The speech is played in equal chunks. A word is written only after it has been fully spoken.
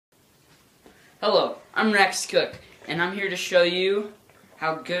Hello, I'm Rex Cook, and I'm here to show you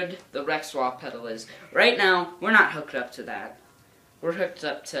how good the Rex wah pedal is. Right now, we're not hooked up to that. We're hooked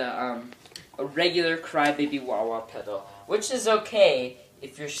up to a regular Crybaby wah wah pedal, which is okay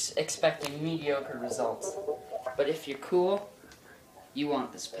if you're expecting mediocre results. But if you're cool, you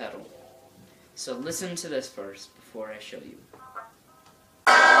want this pedal. So listen to this first before I show you.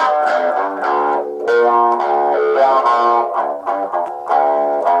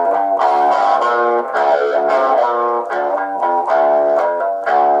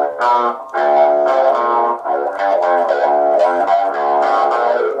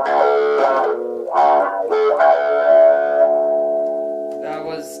 That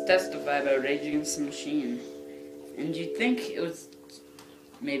was testified by Rage Against the Machine. And you'd think it would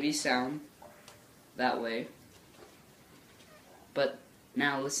maybe sound that way. But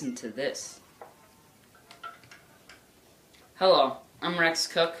now listen to this. Hello, I'm Rex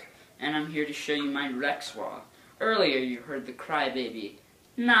Cook, and I'm here to show you my Rex wah. Earlier you heard the Crybaby.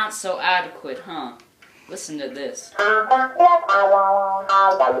 Not so adequate, huh? Listen to this.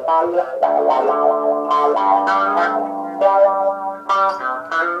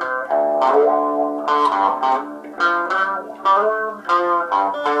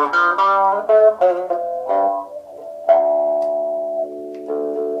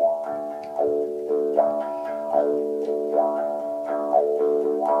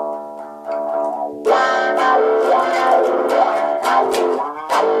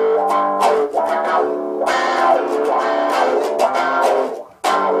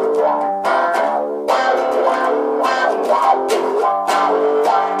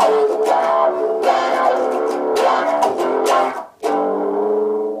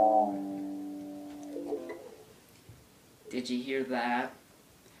 Did you hear that?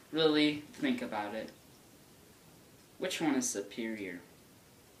 Really, think about it. Which one is superior?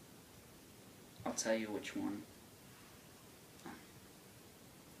 I'll tell you which one.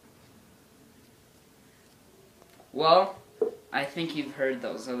 Well, I think you've heard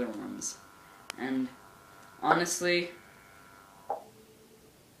those other ones. And honestly,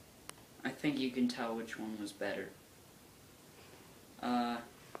 I think you can tell which one was better.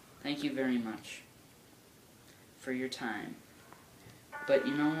 Thank you very much for your time. But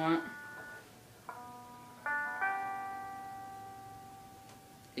you know what?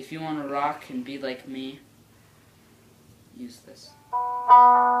 If you want to rock and be like me, use this.